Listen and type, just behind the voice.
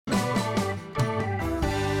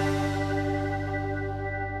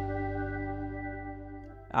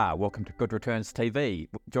Welcome to Good Returns TV.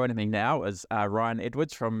 Joining me now is Ryan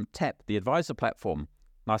Edwards from TAP, the advisor platform.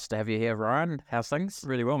 Nice to have you here, Ryan. How's things?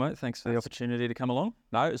 Really well, mate. Thanks for the opportunity to come along.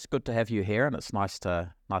 No, it's good to have you here, and it's nice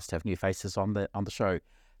to have new faces on the show.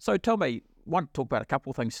 So tell me, I want to talk about a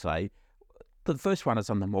couple of things today. The first one is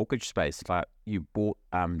on the mortgage space. Like you bought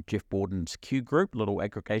Jeff Borden's Q Group, little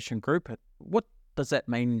aggregation group. What does that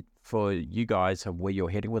mean for you guys and where you're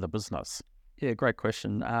heading with the business? Yeah, great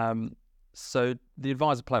question. So the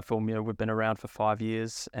advisor platform, we've been around for 5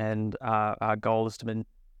 years, and our goal is to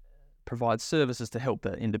provide services to help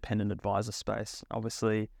the independent advisor space.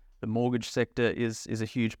 Obviously, the mortgage sector is a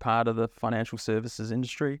huge part of the financial services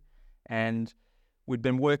industry, and we'd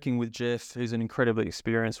been working with Jeff, who's an incredibly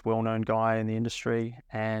experienced, well-known guy in the industry,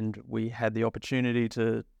 and we had the opportunity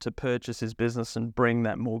to purchase his business and bring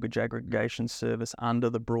that mortgage aggregation service under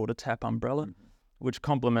the broader TAP umbrella, which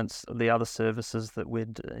complements the other services that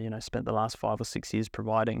we'd spent the last 5 or 6 years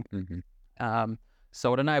providing.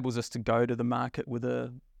 So it enables us to go to the market with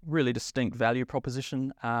a really distinct value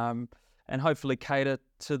proposition, and hopefully cater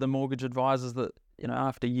to the mortgage advisors that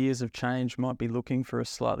after years of change might be looking for a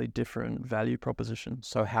slightly different value proposition.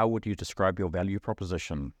 So how would you describe your value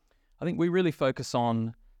proposition? I think we really focus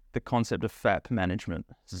on the concept of FAP management.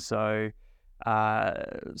 So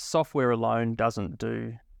software alone doesn't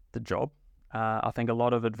do the job. I think a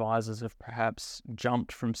lot of advisors have perhaps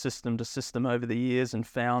jumped from system to system over the years and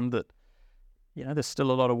found that there's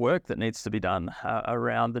still a lot of work that needs to be done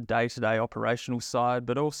around the day-to-day operational side,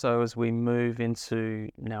 but also as we move into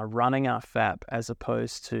now running our FAP as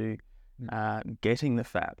opposed to getting the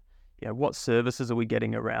FAP. What services are we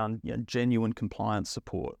getting around genuine compliance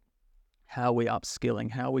support? How are we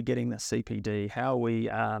upskilling? How are we getting the CPD? How are we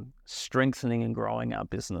strengthening and growing our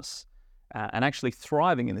business? And actually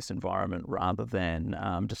thriving in this environment rather than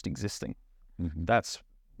just existing. That's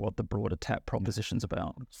what the broader TAP proposition's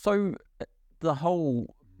about. So the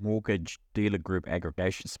whole mortgage dealer group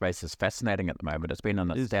aggregation space is fascinating at the moment. It's been in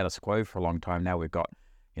the status quo for a long time now. We've got,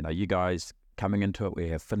 you guys coming into it. We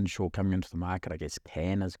have Finsure coming into the market. I guess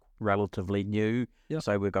CAN is relatively new. Yep.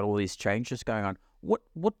 So we've got all these changes going on. What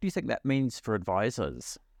do you think that means for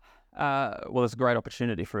advisors? Well, it's a great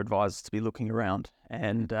opportunity for advisors to be looking around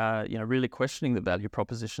and, really questioning the value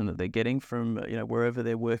proposition that they're getting from, wherever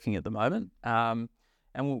they're working at the moment.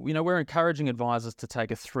 And we're encouraging advisors to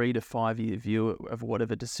take a 3 to 5 year view of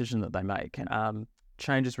whatever decision that they make.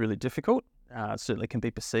 Change is really difficult. Certainly can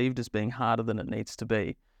be perceived as being harder than it needs to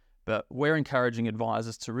be. But we're encouraging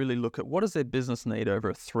advisors to really look at what does their business need over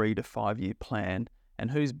a 3 to 5 year plan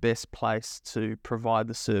and who's best placed to provide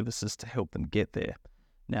the services to help them get there.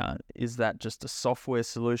 Now, is that just a software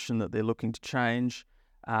solution that they're looking to change?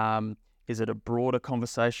 Is it a broader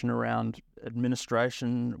conversation around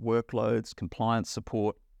administration, workloads, compliance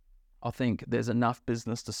support? I think there's enough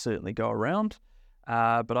business to certainly go around.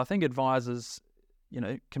 But I think advisors,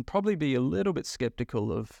 can probably be a little bit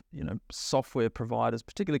skeptical of, software providers,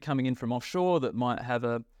 particularly coming in from offshore that might have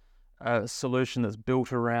a solution that's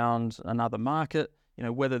built around another market.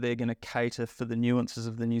 Whether they're going to cater for the nuances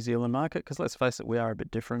of the New Zealand market, because let's face it, we are a bit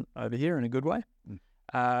different over here in a good way.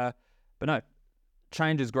 But no,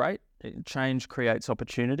 change is great. Change creates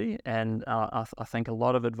opportunity, and I think a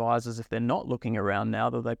lot of advisors, if they're not looking around now,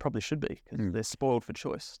 that they probably should be, because they're spoiled for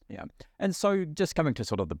choice. Yeah. And so just coming to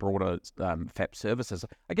sort of the broader FAP services,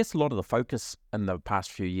 I guess a lot of the focus in the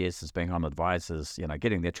past few years has been on advisors,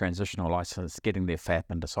 getting their transitional license, getting their FAP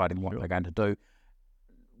and deciding what they're going to do.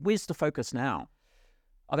 Where's the focus now?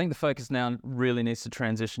 I think the focus now really needs to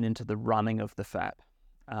transition into the running of the FAP.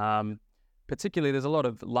 Particularly, there's a lot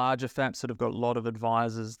of larger FAPs that have got a lot of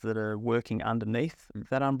advisors that are working underneath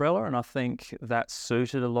that umbrella, and I think that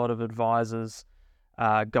suited a lot of advisors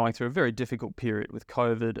going through a very difficult period with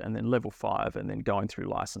COVID and then level 5 and then going through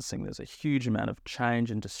licensing. There's a huge amount of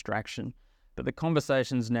change and distraction. But the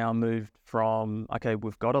conversation's now moved from, okay,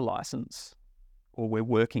 we've got a license or we're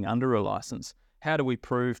working under a license. How do we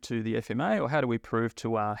prove to the FMA or how do we prove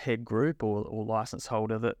to our head group or license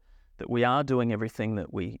holder that we are doing everything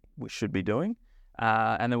that we should be doing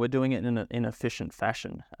and that we're doing it in an efficient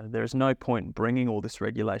fashion? There is no point in bringing all this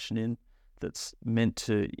regulation in that's meant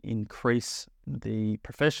to increase the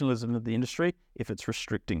professionalism of the industry if it's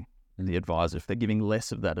restricting the advisor, if they're giving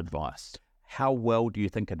less of that advice. How well do you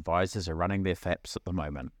think advisors are running their FAPs at the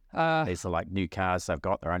moment? These are like new cars they've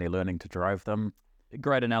got, they're only learning to drive them.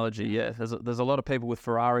 Great analogy, yeah. There's a lot of people with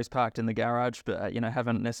Ferraris parked in the garage, but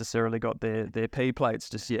haven't necessarily got their P plates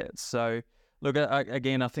just yet. So, look,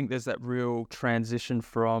 again, I think there's that real transition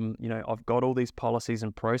from I've got all these policies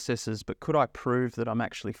and processes, but could I prove that I'm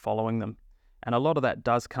actually following them? And a lot of that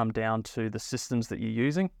does come down to the systems that you're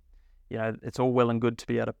using. it's all well and good to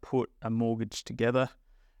be able to put a mortgage together,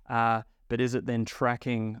 but is it then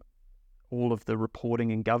tracking all of the reporting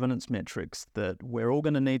and governance metrics that we're all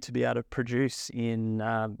going to need to be able to produce in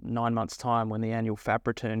 9 months' time when the annual FAP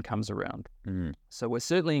return comes around? So we're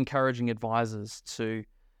certainly encouraging advisors to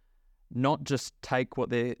not just take what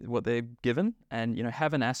they're given and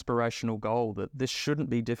have an aspirational goal that this shouldn't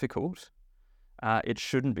be difficult. It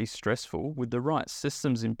shouldn't be stressful. With the right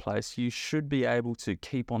systems in place, you should be able to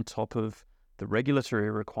keep on top of the regulatory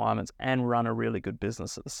requirements and run a really good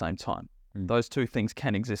business at the same time. Those two things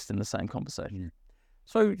can exist in the same conversation.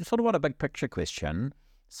 So sort of what a big picture question.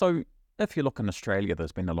 So if you look in Australia,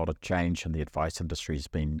 there's been a lot of change and the advice industry has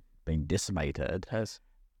been decimated.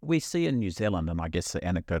 We see in New Zealand, and I guess the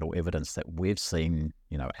anecdotal evidence that we've seen,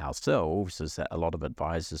 ourselves, is that a lot of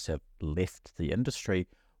advisors have left the industry.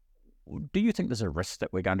 Do you think there's a risk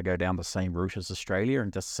that we're going to go down the same route as Australia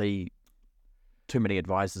and just see too many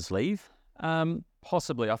advisors leave?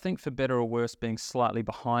 Possibly. I think for better or worse, being slightly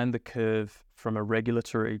behind the curve from a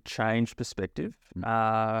regulatory change perspective,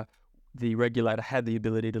 the regulator had the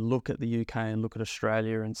ability to look at the UK and look at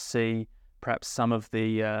Australia and see perhaps some of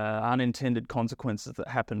the unintended consequences that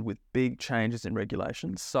happened with big changes in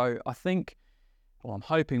regulations. So I think, I'm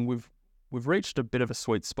hoping we've reached a bit of a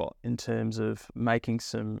sweet spot in terms of making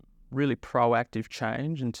some really proactive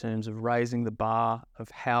change in terms of raising the bar of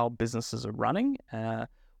how businesses are running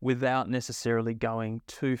without necessarily going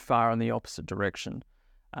too far in the opposite direction.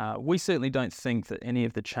 We certainly don't think that any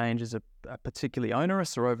of the changes are particularly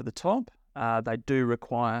onerous or over the top. They do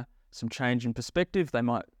require some change in perspective. They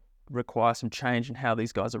might require some change in how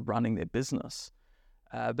these guys are running their business.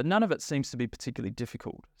 But none of it seems to be particularly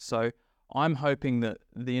difficult. So I'm hoping that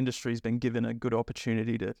the industry's been given a good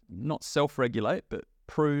opportunity to not self-regulate, but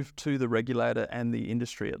prove to the regulator and the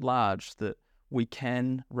industry at large that we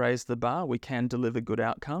can raise the bar, we can deliver good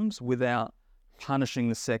outcomes without punishing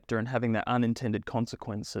the sector and having that unintended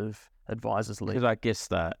consequence of advisors leaving. Because I guess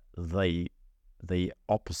that the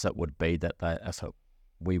opposite would be that so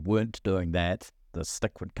we weren't doing that, the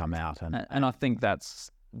stick would come out. And I think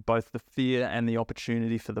that's both the fear and the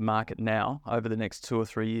opportunity for the market now over the next 2 or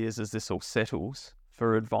 3 years as this all settles,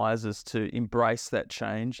 for advisors to embrace that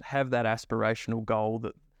change, have that aspirational goal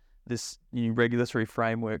that this new regulatory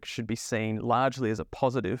framework should be seen largely as a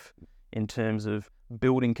positive in terms of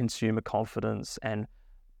building consumer confidence and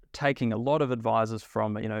taking a lot of advisors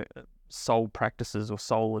from, sole practices or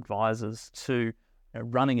sole advisors to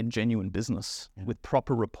running a genuine business with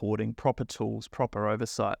proper reporting, proper tools, proper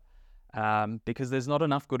oversight. Because there's not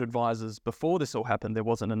enough good advisors. Before this all happened, there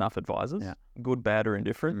wasn't enough advisors, good, bad, or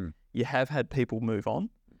indifferent. You have had people move on.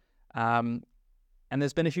 And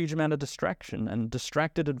there's been a huge amount of distraction, and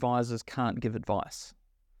distracted advisors can't give advice.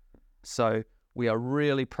 So we are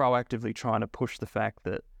really proactively trying to push the fact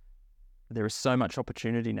that there is so much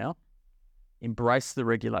opportunity now. Embrace the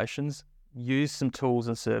regulations, use some tools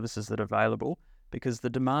and services that are available, because the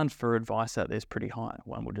demand for advice out there is pretty high,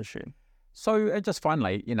 one would assume. So just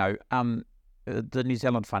finally, the New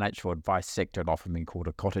Zealand financial advice sector had often been called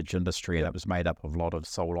a cottage industry, and it was made up of a lot of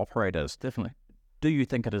sole operators. Definitely. Do you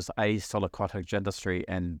think it is A, still a cottage industry,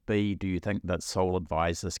 and B, do you think that sole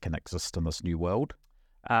advisors can exist in this new world?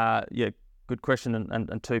 Good question,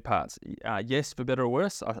 and two parts. Yes, for better or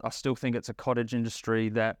worse, I still think it's a cottage industry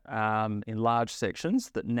that in large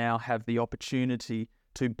sections that now have the opportunity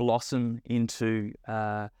to blossom into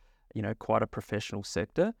quite a professional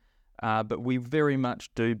sector. But we very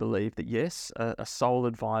much do believe that, yes, a sole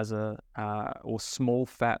advisor or small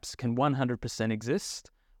FAPs can 100%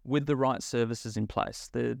 exist with the right services in place.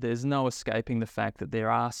 There's no escaping the fact that there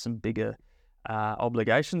are some bigger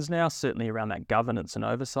obligations now, certainly around that governance and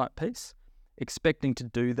oversight piece. Expecting to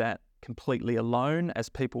do that completely alone, as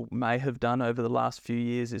people may have done over the last few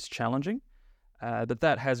years, is challenging. But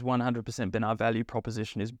that has 100% been our value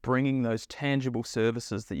proposition, is bringing those tangible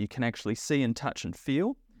services that you can actually see and touch and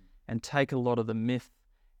feel, and take a lot of the myth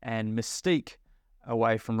and mystique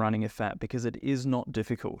away from running a FAP, because it is not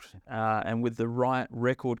difficult. And with the right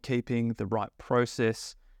record keeping, the right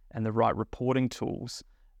process, and the right reporting tools,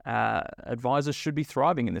 advisors should be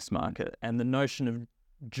thriving in this market. And the notion of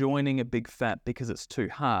joining a big FAP because it's too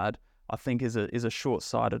hard, I think is a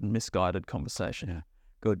short-sighted and misguided conversation. Yeah,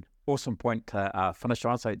 good. Awesome point to finish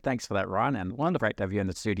on. So thanks for that, Ryan, and great to have you in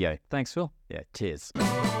the studio. Thanks, Phil. Yeah, cheers.